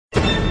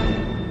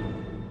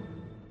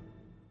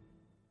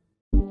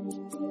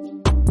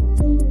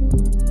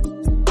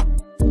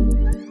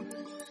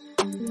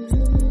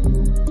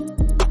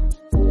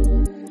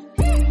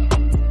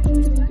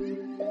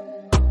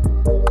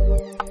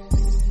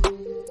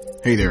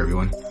Hey there,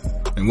 everyone,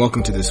 and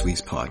welcome to this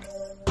week's pod.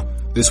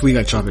 This week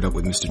I chop it up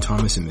with Mr.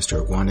 Thomas and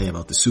Mr. Agwande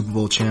about the Super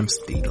Bowl champs,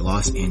 the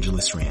Los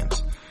Angeles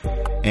Rams.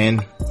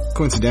 And,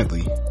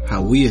 coincidentally,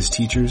 how we as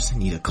teachers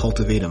need to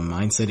cultivate a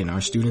mindset in our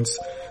students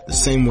the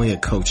same way a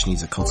coach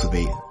needs to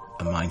cultivate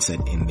a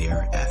mindset in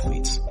their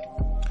athletes.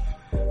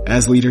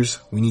 As leaders,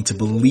 we need to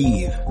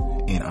believe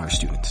in our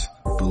students,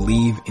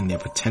 believe in their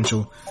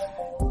potential,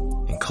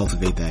 and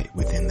cultivate that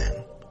within them.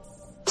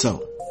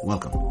 So,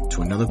 welcome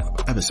to another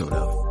episode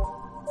of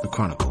The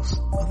Chronicles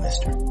of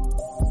Mr.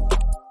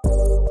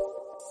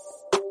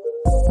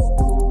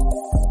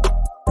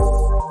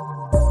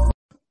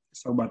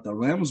 Let's talk about the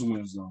Rams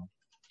wins, though.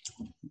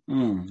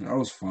 That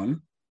was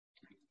fun.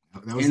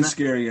 That was and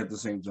scary at the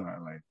same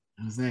time. Like,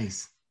 that was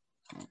nice.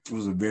 It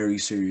was a very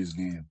serious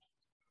game.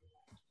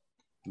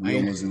 We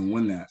almost didn't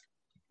win that.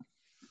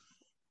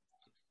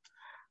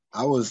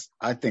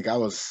 I think I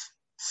was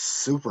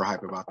super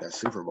hype about that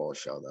Super Bowl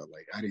show, though.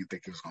 Like, I didn't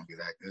think it was going to be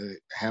that good.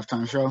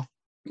 Halftime show?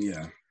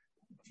 Yeah.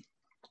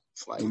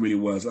 It's like, it really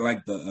was. I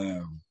like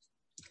the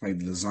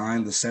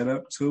design, the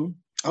setup, too.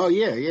 Oh,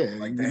 yeah.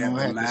 Like, they had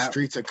the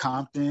streets of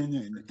Compton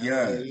and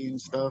LA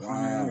and stuff.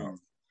 Wow.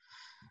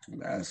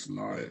 That's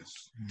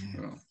nice.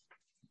 Yeah.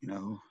 You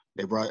know,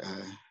 they brought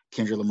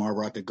Kendrick Lamar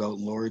brought the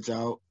Golden Lords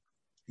out.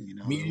 You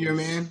know, Meteor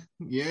Man.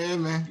 Yeah,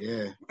 man.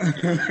 Yeah.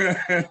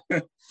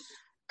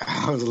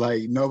 I was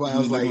like, nobody. I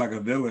was like a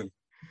villain.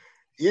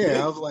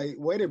 Yeah, I was like,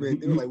 wait a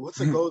minute. They were like, what's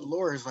a Golden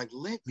Lord? It's like,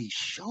 let me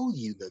show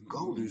you the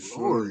Golden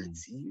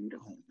Lords. You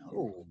don't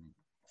know.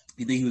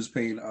 You think he was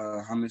paying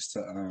homage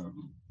to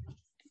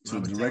the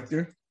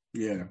director?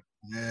 Yeah.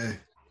 Yeah.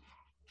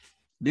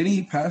 Didn't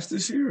he pass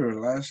this year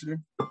or last year?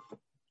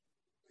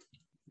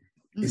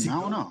 I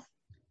don't know.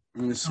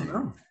 Let me see.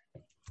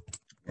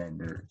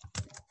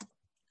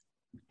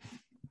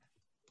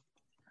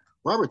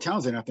 Robert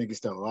Townsend, I think, is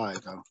still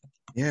alive, though.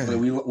 Yeah. But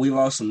we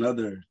lost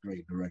another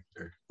great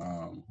director.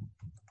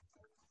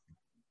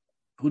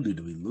 Who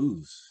did we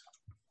lose?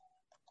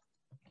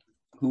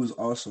 Who was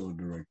also a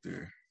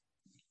director?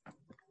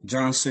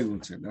 John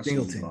Singleton. That's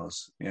who we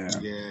lost. Yeah.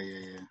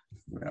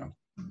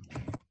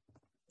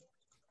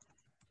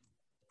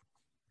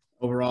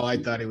 Overall, I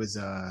thought it was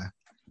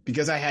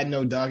because I had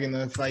no dog in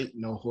the fight,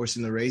 no horse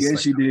in the race.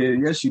 Yes,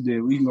 you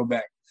did. We can go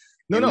back.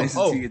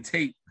 Listen to your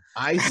tape.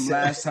 I said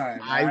last time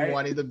I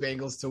wanted the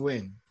Bengals to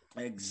win.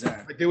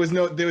 Exactly. But there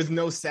was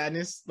no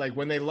sadness. Like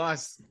when they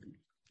lost,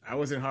 I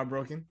wasn't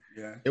heartbroken.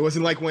 Yeah. It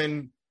wasn't like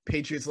when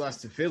Patriots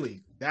lost to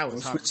Philly. That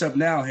was switch up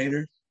now,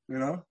 hater. You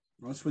know,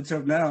 don't switch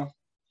up now.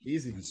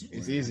 Easy.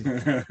 It's easy.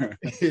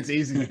 It's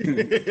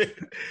easy.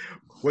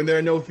 When there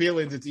are no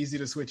feelings, it's easy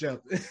to switch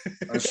up.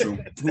 That's true.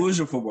 Who is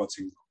your football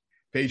team?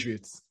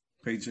 Patriots.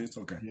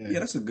 Okay. Yeah,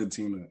 that's a good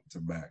team to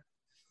back.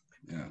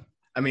 Yeah.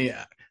 I mean,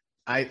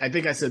 I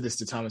think I said this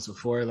to Thomas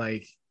before.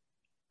 Like,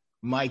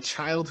 my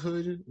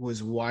childhood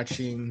was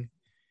watching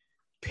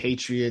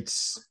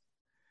Patriots.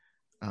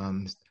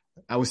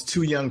 I was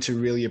too young to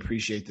really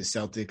appreciate the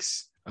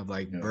Celtics of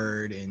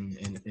Bird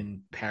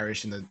and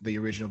Parrish and the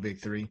original Big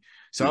Three.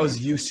 So I was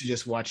used to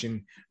just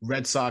watching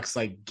Red Sox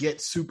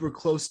get super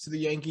close to the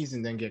Yankees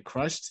and then get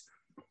crushed.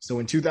 So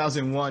in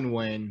 2001,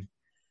 when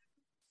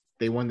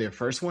they won their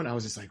first one, I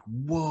was just like,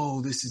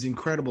 whoa, this is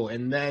incredible.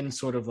 And then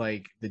sort of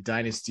the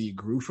dynasty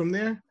grew from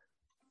there.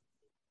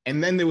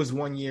 And then there was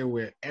one year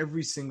where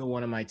every single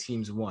one of my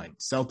teams won.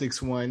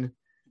 Celtics won,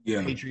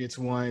 Patriots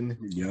won,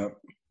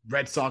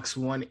 Red Sox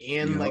won,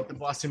 and the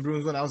Boston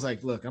Bruins won. I was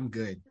like, look, I'm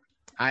good.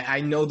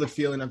 I know the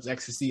feeling of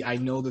ecstasy. I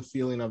know the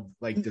feeling of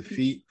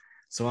defeat.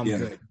 So I'm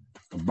good.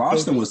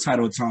 Boston was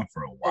title time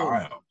for a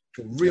while.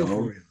 For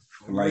real.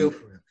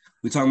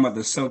 We're talking about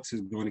the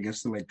Celtics going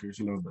against the Lakers,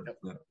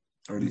 the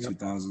early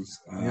 2000s.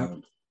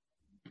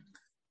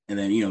 And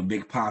then,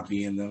 Big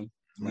Papi and them.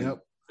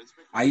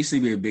 I used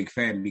to be a big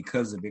fan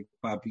because of Big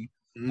Papi.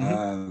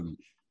 Mm-hmm.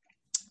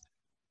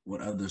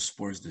 What other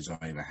sports did y'all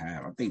even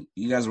have? I think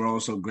you guys were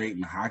also great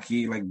in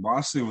hockey.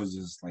 Boston was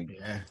just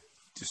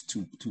just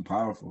too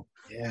powerful.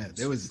 Yeah,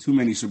 there was too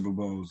many Super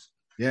Bowls.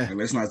 Yeah,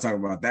 let's not talk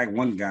about that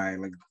one guy.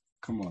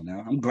 Come on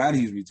now. I'm glad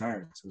he's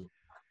retired too.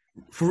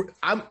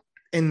 I'm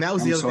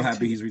so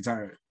happy he's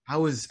retired. I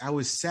was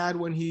sad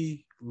when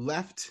he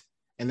left,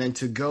 and then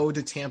to go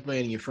to Tampa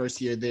in your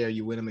first year there,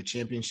 you win him a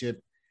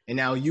championship. And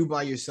now you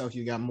by yourself,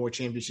 you got more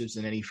championships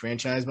than any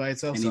franchise by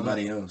itself.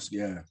 Anybody else,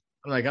 yeah.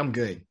 I'm like, I'm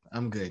good.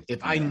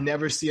 If I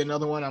never see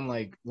another one, I'm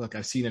like, look,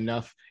 I've seen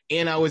enough.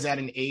 And I was at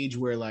an age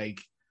where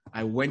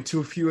I went to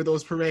a few of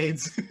those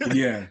parades.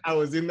 Yeah. I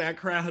was in that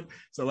crowd.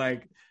 So I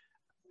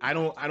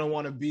don't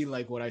want to be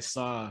like what I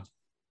saw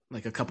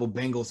a couple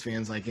Bengals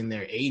fans in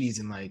their 80s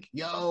and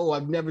yo,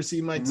 I've never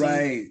seen my team.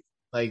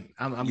 Right.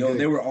 I'm good.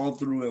 they were all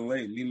through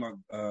LA. Me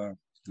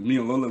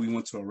and Lola, we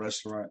went to a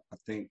restaurant, I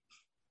think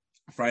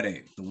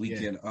Friday, the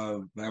weekend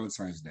of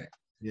Valentine's Day.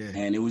 Yeah.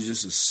 And it was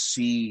just a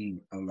sea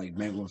of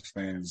Bengals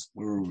fans.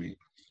 Where were we?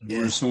 We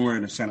were somewhere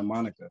in Santa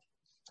Monica.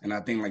 And I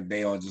think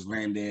they all just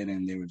landed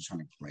and they were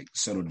trying to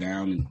settle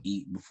down and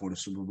eat before the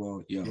Super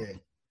Bowl.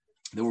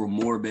 There were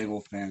more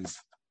Bengal fans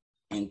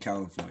in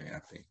California, I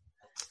think.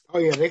 Oh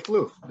yeah, they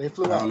flew. They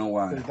flew I out. don't know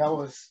why. That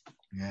was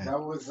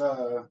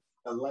a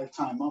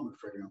lifetime moment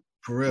for him.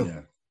 For real.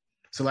 Yeah.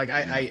 So like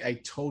I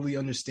totally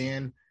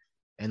understand,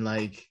 and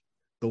like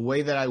the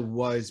way that I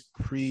was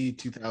pre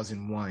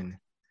 2001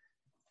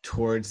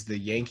 towards the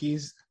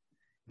Yankees,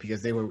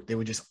 because they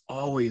were just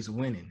always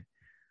winning.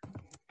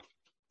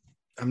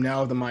 I'm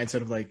now of the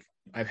mindset of like,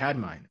 I've had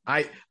mine.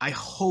 I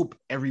hope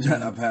everyone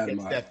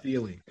gets that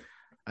feeling.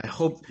 I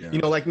hope,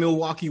 like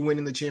Milwaukee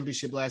winning the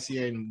championship last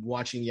year and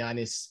watching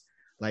Giannis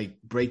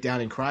like break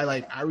down and cry.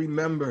 Like I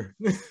remember,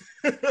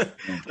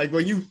 like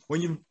when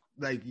you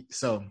like.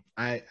 So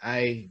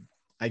I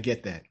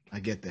get that. I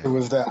get that. It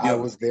was that I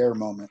was there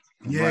moment.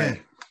 Yeah,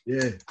 Right.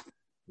 yeah.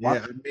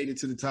 I made it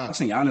to the top.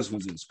 Watching Giannis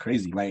was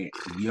crazy. Like,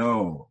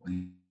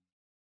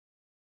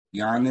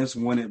 Giannis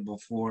won it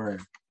before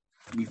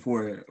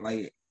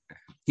like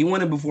he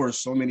won it before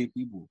so many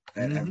people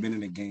that have been in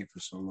the game for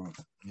so long.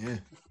 Yeah.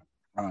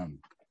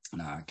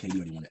 KD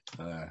already won it.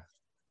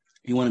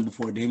 He won it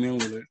before Damian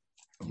Lillard,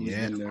 who's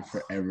been there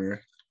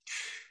forever.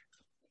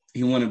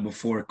 He won it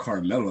before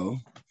Carmelo,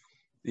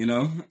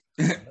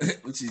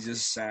 which is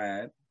just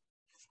sad.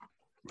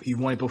 He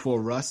won it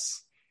before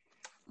Russ.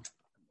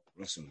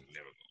 Russ will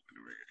never go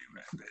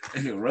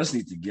in the regular. Russ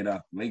needs to get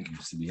out the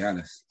Lakers, to be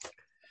honest.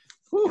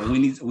 We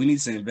need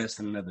to invest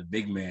in another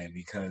big man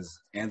because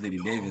Anthony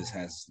Davis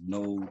has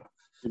no.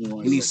 He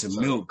needs some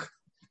milk.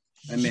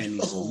 That man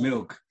needs some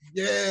milk.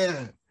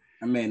 Yeah.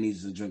 That man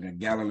needs to drink a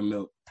gallon of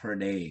milk per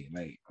day.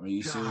 Like, are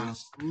you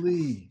serious?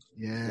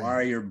 Yeah. Why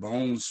are your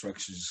bone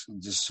structures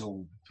just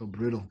so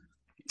brittle?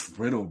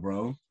 Brittle,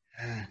 bro.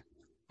 Yeah.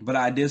 But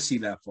I did see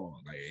that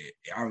fall. Like,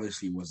 it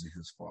obviously wasn't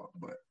his fault,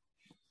 but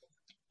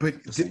the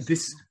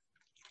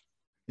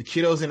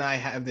kiddos and I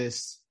have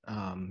this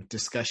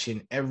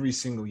discussion every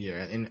single year,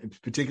 and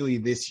particularly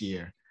this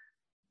year.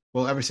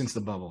 Well, ever since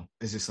the bubble,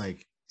 it's just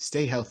like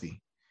stay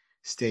healthy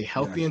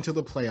until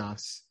the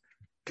playoffs,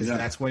 because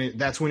that's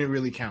when it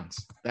really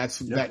counts.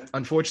 That.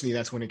 Unfortunately,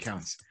 that's when it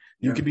counts.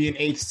 You could be an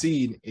 8th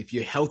seed if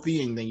you're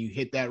healthy, and then you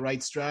hit that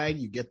right stride.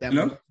 You get that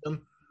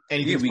momentum.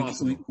 Anything's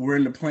possible. We're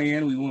in the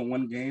play-in. We won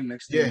one game.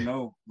 Next thing you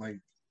know, like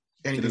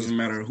it doesn't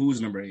matter who's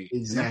number 8.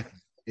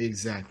 Exactly.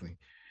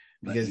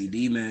 Because AD,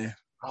 man.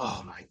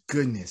 Oh my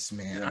goodness,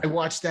 man. I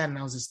watched that and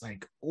I was just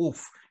like,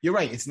 oof. You're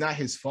right. It's not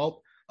his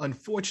fault.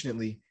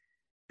 Unfortunately,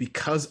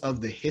 because of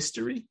the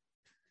history,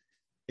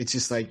 it's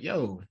just like,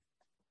 yo,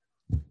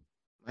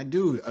 my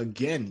dude,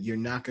 again, you're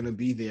not going to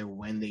be there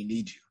when they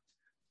need you.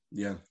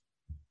 Yeah.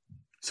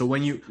 So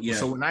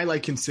when I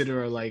like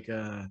consider like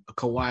a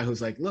Kawhi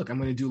who's like, look, I'm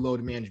going to do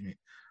load management.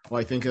 Or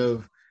I think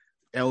of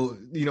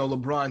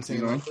LeBron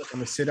saying, like, look, I'm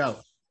going to sit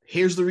out.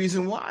 Here's the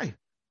reason why.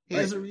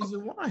 Here's the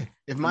reason why.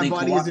 If my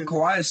body isn't...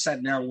 Kawhi has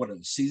sat down,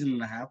 a season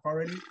and a half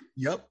already?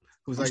 Yep.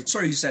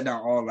 Sorry, he sat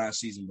down all last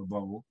season, the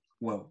bubble.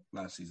 Well,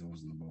 last season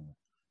was in the bubble.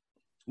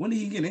 When did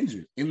he get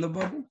injured? In the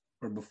bubble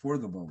or before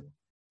the bubble?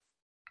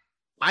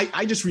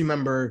 I just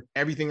remember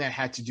everything that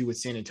had to do with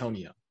San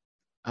Antonio.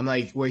 I'm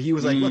like, where he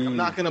was like, look, I'm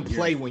not going to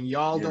play when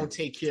y'all don't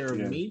take care of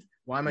me.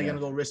 Why am I going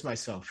to go risk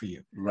myself for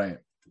you? Right.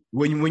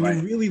 When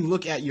you really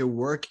look at your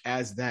work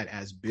as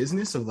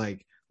business of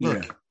like,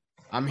 look,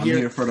 I'm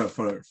here for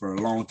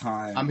a long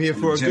time. I'm here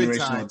for a good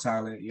time,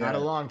 talent. not a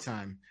long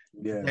time.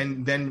 Yeah.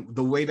 And then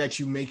the way that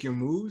you make your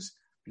moves,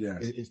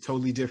 is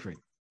totally different.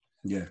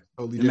 Yeah,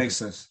 totally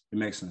different. It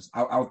makes sense.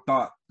 I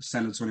thought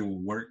San Antonio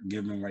would work,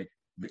 given like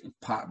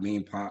Pop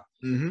being Pop.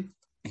 Mm-hmm.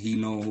 He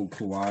know who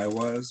Kawhi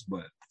was,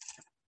 but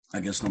I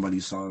guess nobody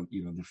saw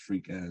the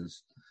freak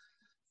as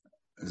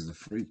the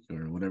freak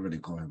or whatever they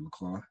call him,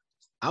 McClaw.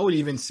 I would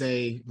even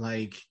say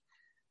like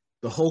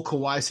the whole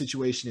Kawhi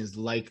situation is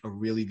like a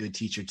really good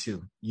teacher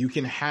too. You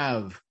can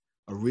have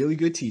a really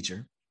good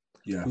teacher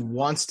who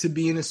wants to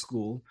be in a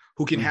school,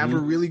 who can have a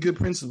really good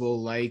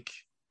principal like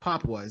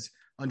Pop was.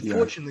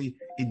 Unfortunately,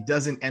 it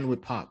doesn't end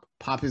with Pop.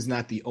 Pop is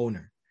not the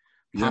owner.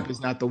 Pop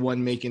is not the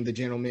one making the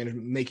general manager,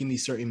 making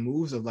these certain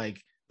moves of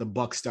like the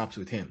buck stops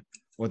with him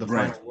or the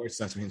final word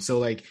stops with him. So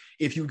like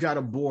if you got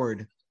a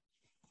board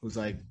who's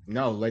like,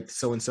 no, let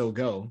so-and-so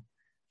go,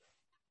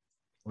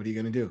 what are you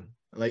going to do?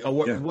 Like,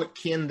 what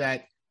can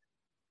that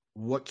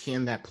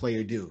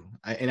player do?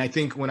 And I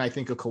think when I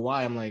think of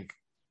Kawhi, I'm like,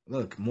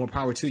 look, more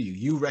power to you.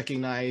 You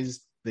recognize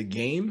the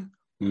game.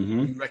 Mm-hmm.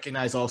 You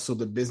recognize also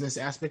the business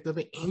aspect of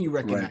it, and you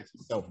recognize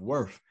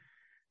self-worth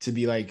to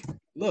be like,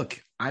 look,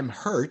 I'm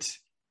hurt.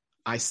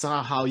 I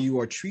saw how you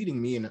are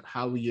treating me and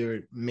how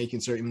you're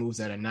making certain moves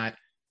that are not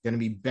going to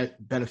be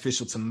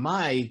beneficial to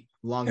my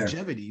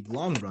longevity,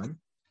 long run.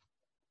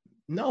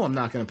 No, I'm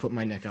not going to put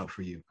my neck out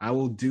for you.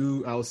 I'll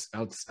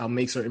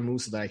make certain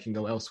moves so that I can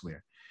go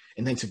elsewhere.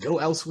 And then to go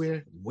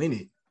elsewhere, win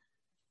it.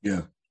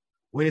 Yeah.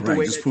 Win it the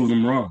way just prove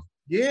them wrong.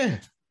 Yeah.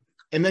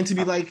 And then to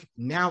be like,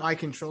 now I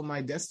control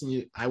my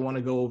destiny. I want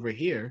to go over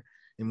here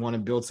and want to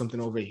build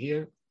something over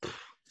here.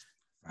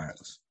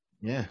 Facts.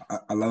 Yeah.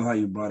 I love how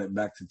you brought it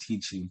back to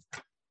teaching,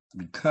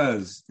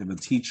 because if the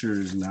teacher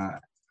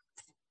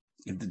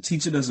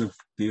doesn't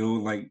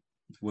feel like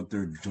what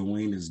they're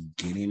doing is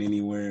getting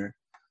anywhere,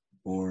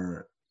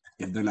 or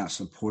if they're not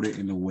supported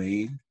in a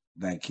way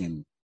that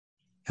can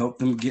help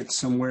them get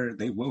somewhere,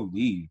 they will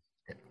leave,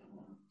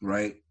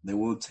 right? They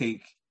will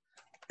take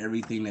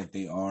everything that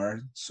they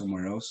are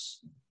somewhere else,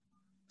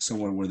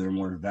 somewhere where they're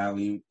more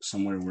valued,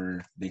 somewhere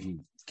where they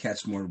can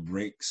catch more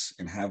breaks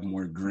and have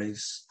more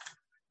grace,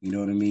 you know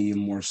what I mean,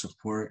 more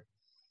support.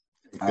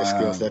 The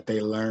skills that they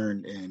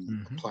learned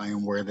and apply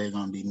them where they're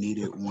going to be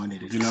needed,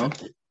 wanted, and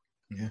accepted.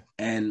 Yeah.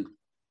 And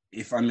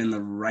if I'm in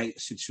the right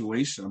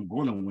situation, I'm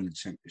going to win the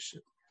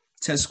championship.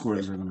 Test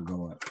scores are going to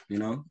go up, you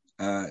know?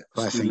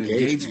 Student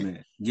engagement.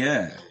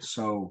 Yeah.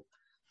 So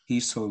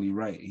he's totally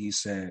right. He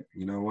said,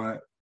 you know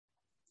what?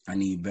 I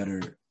need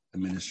better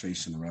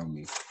administration around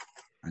me.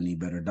 I need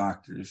better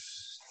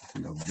doctors,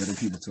 you know, better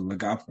people to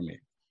look out for me.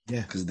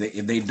 Yeah. Because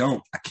if they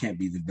don't, I can't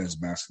be the best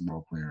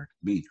basketball player I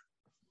can be.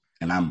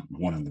 And I'm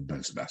one of the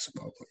best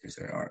basketball players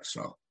there are.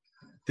 So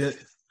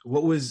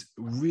what was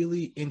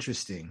really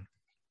interesting,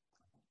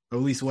 or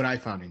at least what I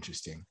found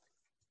interesting,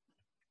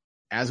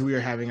 as we were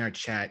having our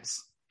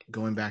chats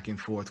going back and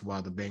forth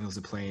while the Bengals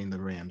are playing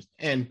the Rams.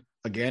 And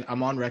again,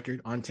 I'm on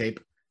record, on tape.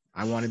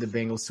 I wanted the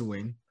Bengals to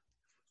win.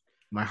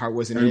 My heart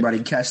wasn't Everybody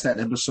in. Catch that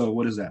episode.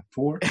 What is that?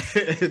 4?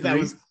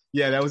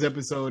 That was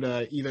episode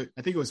either.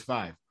 I think it was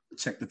 5.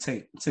 Check the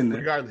tape. It's in there.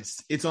 Regardless,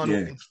 it's on.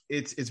 Yeah.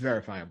 It's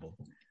verifiable.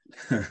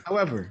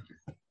 However,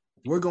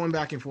 we're going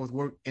back and forth.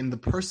 And the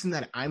person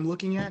that I'm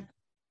looking at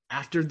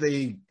after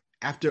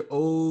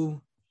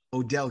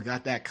Odell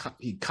got that,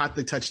 he caught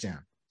the touchdown.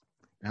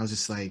 And I was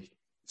just like,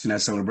 it's in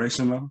that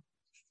celebration though.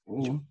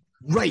 Ooh.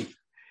 Right.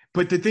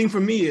 But the thing for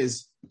me,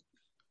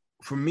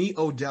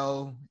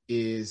 Odell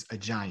is a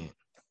giant.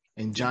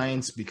 And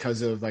Giants,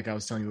 because of, like I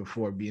was telling you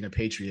before, being a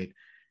Patriot,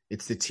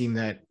 it's the team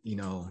that, you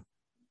know,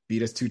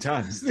 beat us 2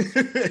 times.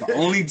 The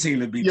only team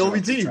that beat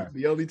us 2 times.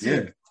 The only team.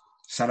 Yeah.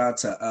 Shout out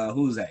to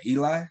who's that?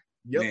 Eli?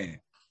 Yep. Man,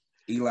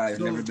 Eli has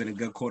never been a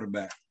good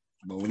quarterback.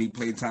 But when he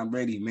played Tom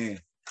Brady, man,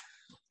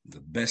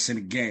 the best in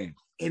the game.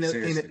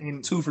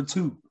 In 2 for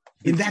 2.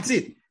 And that's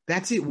it.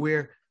 That's it,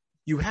 where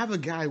you have a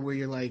guy where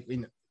you're like,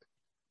 in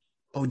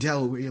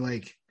Odell, where you're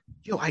like,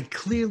 yo, I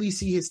clearly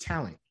see his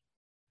talent.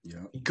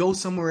 Yeah. He goes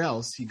somewhere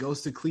else. He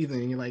goes to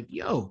Cleveland, and you're like,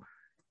 yo,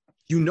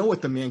 you know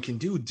what the man can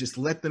do. Just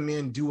let the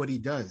man do what he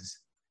does.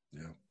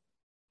 Yeah.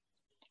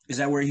 Is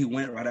that where he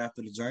went right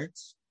after the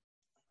Giants?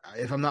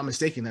 If I'm not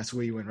mistaken, that's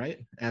where he went, right?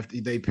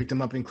 After they picked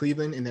him up in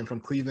Cleveland, and then from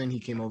Cleveland, he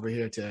came over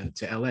here to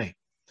LA.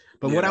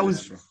 But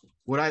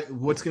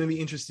what's going to be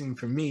interesting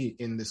for me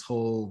in this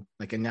whole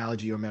like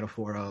analogy or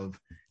metaphor of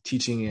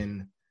teaching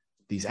in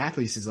these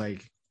athletes is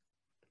like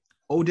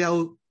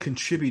Odell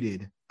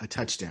contributed a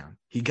touchdown.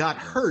 He got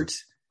hurt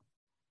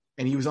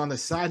and he was on the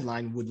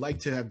sideline, would like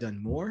to have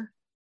done more,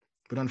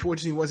 but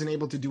unfortunately wasn't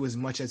able to do as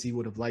much as he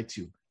would have liked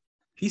to.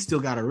 He still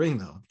got a ring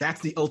though.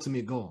 That's the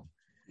ultimate goal.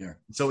 Yeah.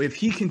 So if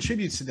he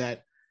contributes to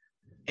that,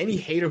 any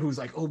hater who's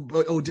like, oh,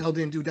 but Odell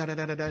didn't do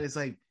da-da-da-da-da, it's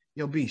like,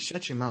 yo, B,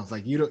 shut your mouth.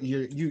 Like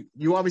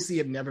you obviously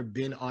have never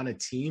been on a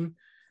team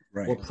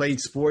or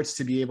played sports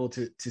to be able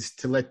to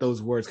let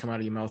those words come out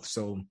of your mouth.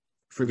 So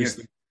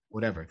frivolously,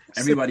 whatever.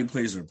 Everybody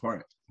plays their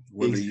part.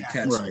 Whether you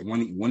catch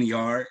 1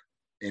 yard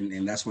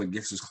and that's what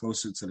gets us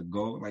closer to the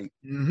goal, like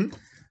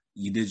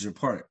you did your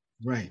part.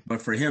 Right.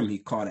 But for him, he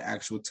caught an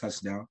actual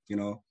touchdown, you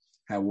know,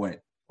 had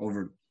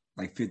over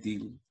like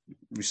 50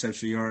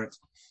 reception yards.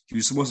 He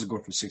was supposed to go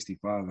for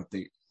 65, I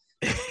think.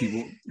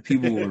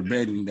 People were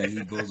betting that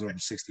he goes over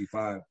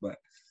 65, but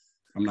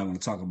I'm not going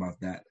to talk about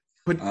that.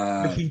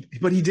 But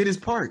he did his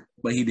part.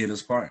 But he did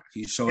his part.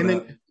 He showed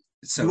up,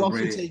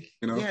 celebrated.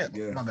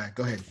 Yeah. My bad.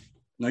 Go ahead.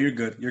 No, you're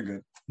good. You're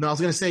good. No, I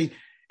was going to say,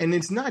 and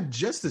it's not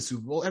just the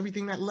Super Bowl,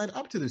 everything that led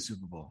up to the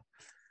Super Bowl.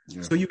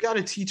 Yeah. So you got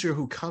a teacher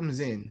who comes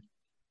in,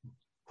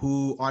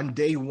 who on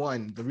day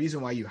one, the reason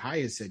why you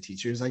hired said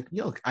teacher is like,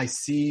 yo, I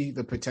see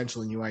the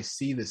potential in you. I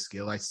see the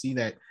skill. I see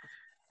that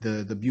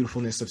the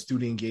beautifulness of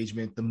student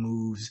engagement, the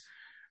moves.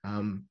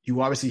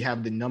 You obviously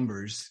have the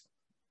numbers.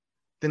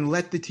 Then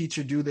let the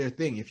teacher do their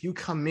thing. If you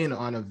come in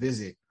on a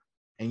visit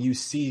and you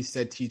see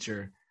said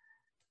teacher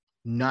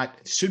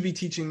should be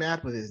teaching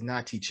math, but is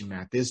not teaching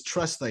math, there's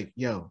trust like,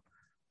 yo,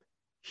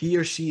 he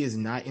or she is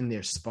not in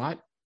their spot,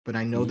 but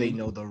I know they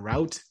know the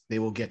route. They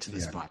will get to the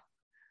spot.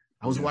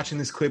 I was watching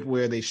this clip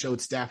where they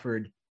showed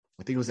Stafford,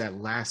 I think it was that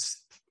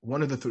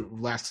one of the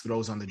last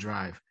throws on the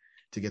drive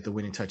to get the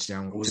winning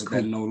touchdown. Was it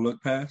that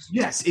no-look pass?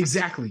 Yes,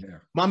 exactly. Yeah.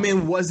 My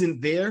man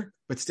wasn't there,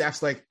 but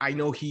Staff's like, I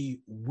know he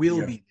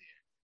will be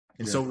there.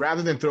 And so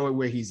rather than throw it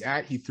where he's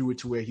at, he threw it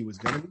to where he was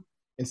going to be.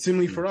 And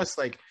similarly for us,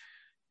 like,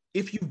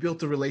 if you've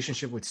built a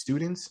relationship with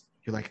students,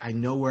 you're like, I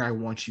know where I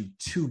want you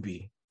to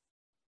be.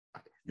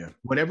 Yeah.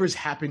 Whatever's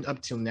happened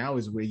up till now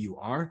is where you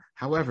are.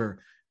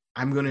 However,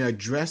 I'm going to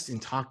address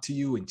and talk to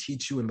you and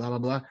teach you and blah, blah,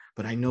 blah.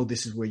 But I know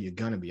this is where you're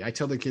going to be. I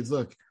tell the kids,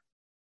 look,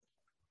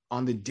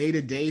 on the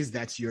day-to-days,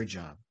 that's your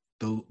job.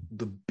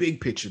 The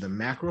big picture, the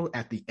macro,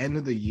 at the end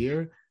of the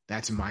year,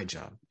 that's my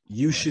job.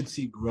 You should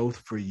see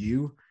growth for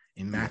you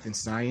in math and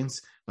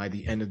science by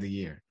the end of the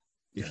year.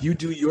 If you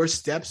do your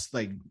steps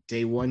like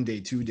day 1, day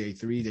 2, day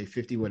 3, day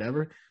 50,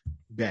 whatever,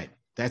 bet.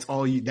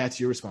 That's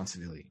your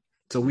responsibility.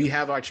 So we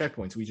have our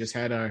checkpoints. We just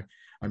had our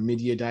our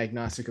mid-year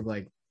diagnostic of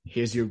like,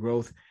 here's your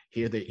growth,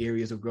 here are the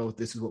areas of growth,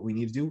 this is what we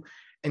need to do,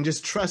 and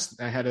just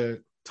trust. I had a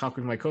talk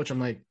with my coach. I'm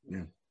like,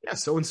 yeah,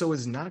 so and so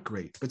is not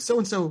great, but so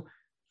and so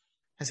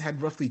has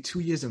had roughly 2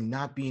 years of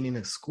not being in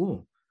a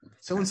school.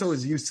 So and so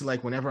is used to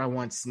like whenever I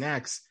want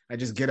snacks, I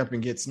just get up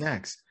and get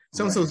snacks.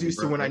 So and so is used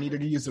to when I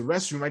needed to use the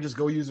restroom, I just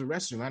go use the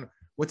restroom.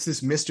 What's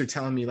this mister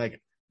telling me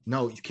like,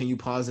 no, can you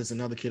pause this?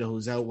 Another kiddo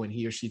who's out, when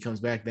he or she comes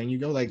back, then you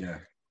go. Like,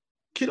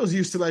 kiddos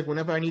used to like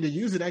whenever I need to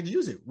use it, I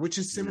use it, which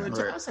is similar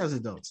to us as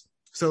adults.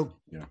 So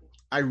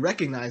I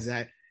recognize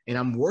that, and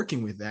I'm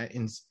working with that,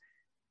 and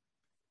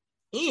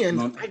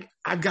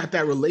I've got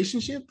that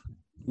relationship.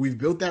 We've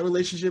built that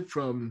relationship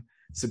from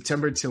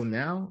September till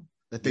now,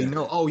 that they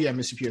know, oh yeah,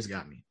 Mr. Pierce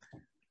got me.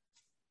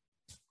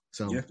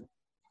 So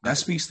that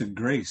speaks to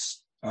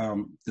grace.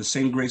 The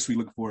same grace we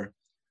look for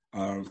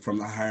from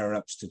the higher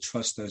ups to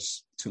trust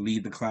us to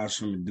lead the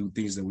classroom and do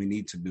things that we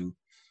need to do.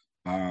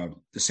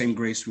 The same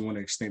grace we want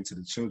to extend to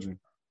the children.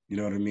 You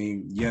know what I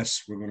mean?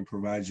 Yes, we're going to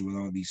provide you with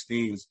all these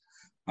things,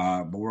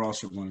 but we're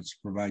also going to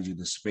provide you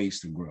the space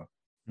to grow.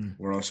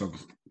 We're also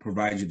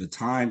provide you the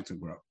time to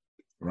grow,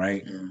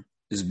 right?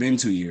 It's been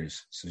 2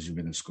 years since you've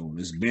been in school.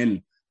 It's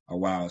been a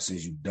while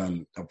since you've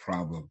done a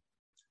problem.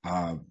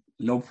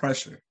 No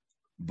pressure,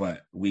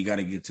 but we got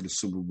to get to the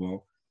Super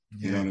Bowl.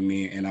 You know what I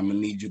mean? And I'm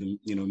going to need you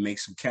to, make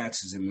some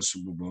catches in the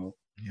Super Bowl.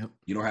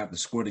 You don't have to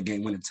score the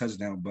game-winning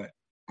touchdown, but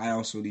I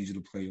also need you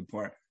to play your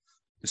part.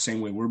 The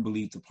same way we're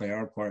believed to play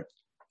our part,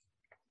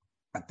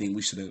 I think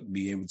we should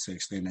be able to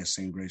extend that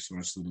same grace to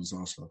our students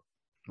also.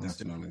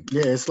 Definitely.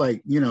 Yeah, it's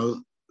like,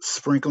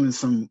 sprinkling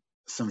some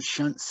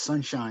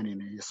sunshine in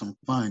there, some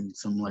fun,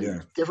 some like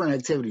different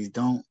activities.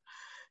 Don't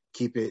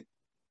keep it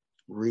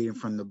reading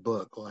from the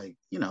book. Like,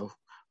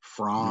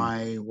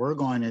 Fry, we're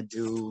going to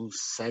do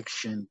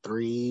section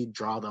 3,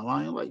 draw the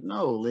line. Like,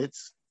 no,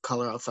 let's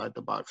color outside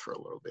the box for a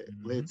little bit.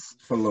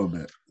 For a little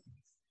bit.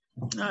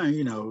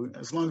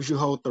 As long as you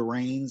hold the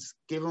reins,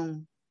 give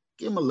them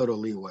a little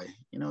leeway.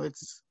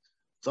 It's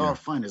all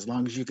fun as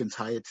long as you can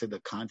tie it to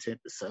the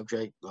content, the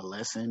subject, the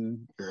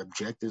lesson, your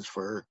objectives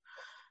for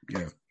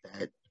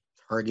that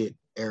target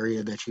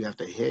area that you have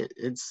to hit.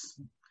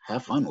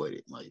 Have fun with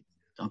it. Like,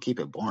 don't keep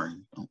it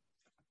boring.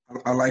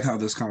 I like how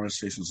this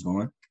conversation is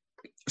going.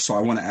 So I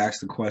want to ask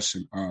the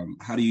question: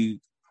 how do you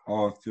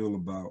all feel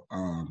about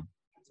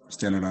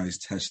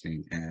standardized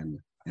testing and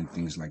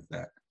things like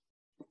that?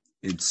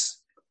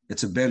 It's a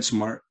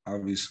benchmark,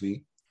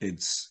 obviously.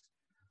 It's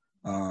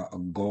a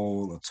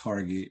goal, a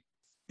target.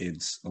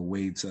 It's a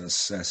way to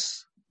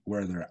assess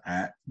where they're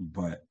at.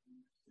 But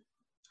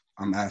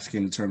I'm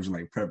asking in terms of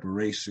like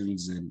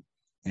preparations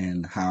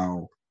and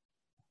how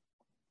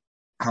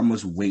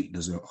much weight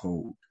does it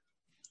hold?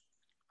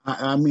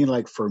 I mean,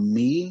 like for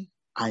me,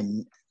 I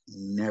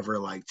never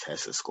liked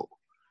tests at school.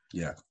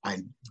 Yeah. I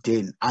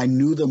didn't. I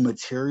knew the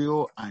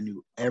material. I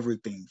knew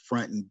everything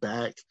front and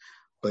back.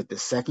 But the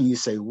second you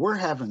say, we're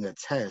having a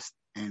test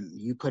and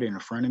you put it in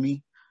front of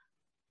me,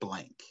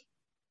 blank.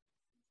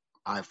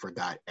 I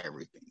forgot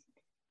everything.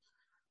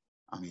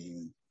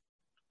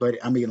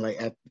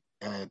 Like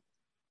at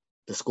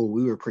the school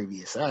we were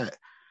previous at,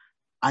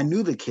 I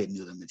knew the kid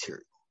knew the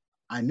material.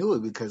 I knew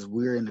it because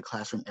we were in the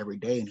classroom every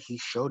day and he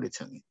showed it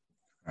to me.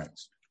 Right.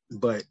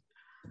 But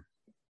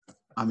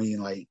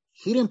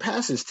he didn't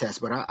pass his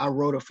test, but I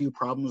wrote a few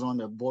problems on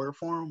the board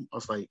for him. I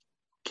was like,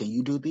 can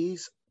you do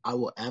these? I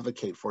will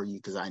advocate for you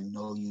because I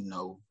know you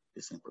know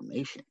this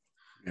information.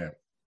 Yeah.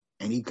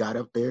 And he got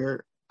up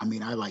there. I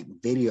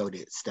videoed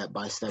it step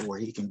by step where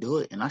he can do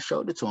it. And I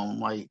showed it to him. I'm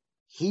like,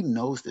 he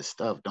knows this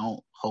stuff.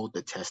 Don't hold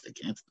the test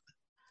against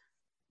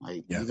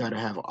him. You got to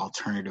have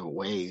alternative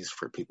ways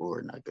for people who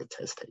are not good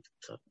test takers.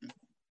 So.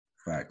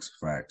 Facts.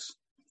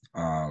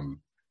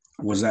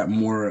 Was that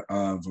more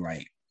of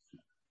like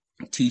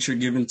teacher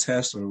given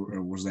tests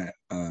or was that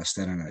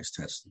standardized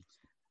testing?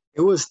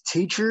 It was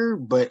teacher,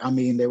 but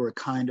they were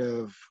kind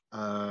of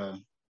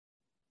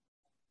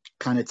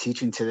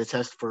teaching to the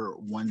test for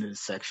one of the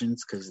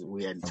sections because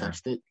we hadn't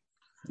touched it.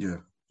 Yeah.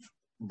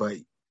 But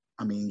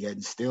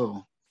yet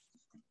still,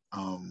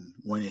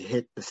 when it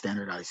hit the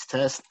standardized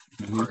test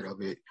part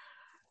of it,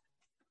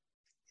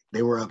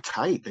 they were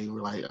uptight. They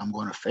were like, I'm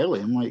going to fail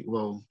it. I'm like,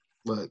 well,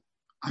 look,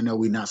 I know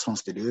we're not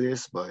supposed to do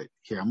this, but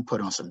here, I'm going to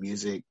put on some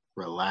music,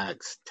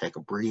 relax, take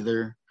a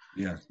breather.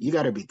 Yeah. You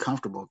got to be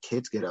comfortable.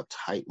 Kids get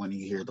uptight when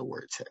you hear the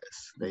word test.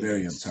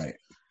 Very uptight.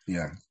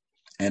 Yeah.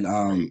 And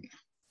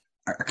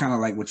I kind of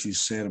like what you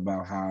said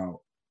about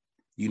how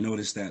you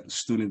notice that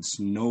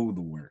students know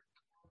the word.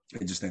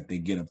 It's just that they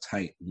get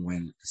uptight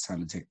when it's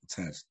time to take the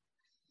test.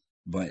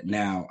 But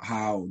now,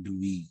 how do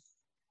we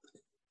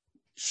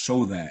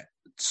show that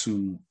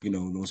to,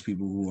 those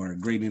people who are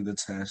grading the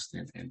test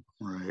and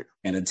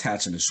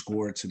attaching a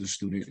score to the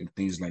student and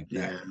things like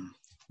that?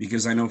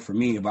 Because I know for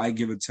me, if I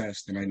give a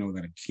test and I know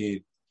that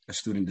a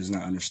student does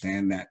not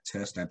understand that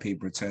test, that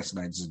paper test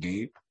that I just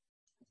gave,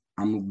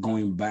 I'm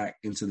going back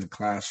into the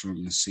classroom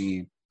and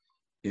seeing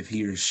if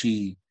he or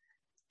she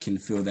can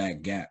fill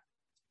that gap.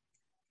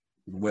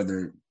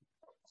 Whether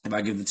if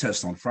I give the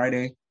test on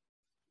Friday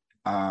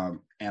and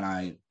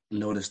I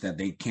notice that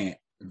they can't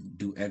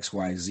do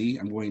XYZ,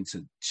 I'm going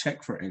to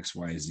check for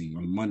XYZ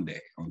on Monday,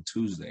 on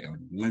Tuesday, on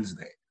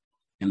Wednesday,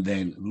 and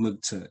then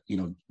look to,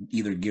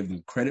 either give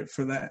them credit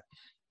for that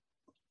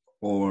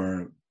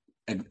or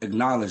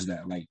acknowledge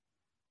that, like,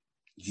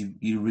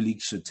 you really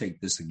should take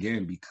this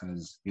again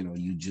because,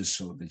 you just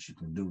showed that you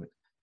can do it.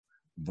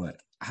 But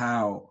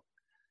how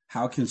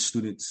can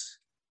students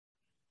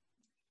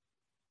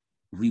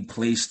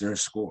replace their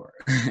score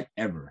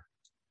ever?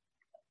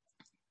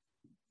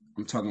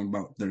 I'm talking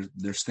about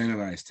their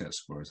standardized test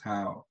scores.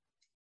 How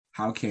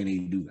can they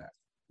do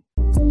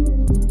that?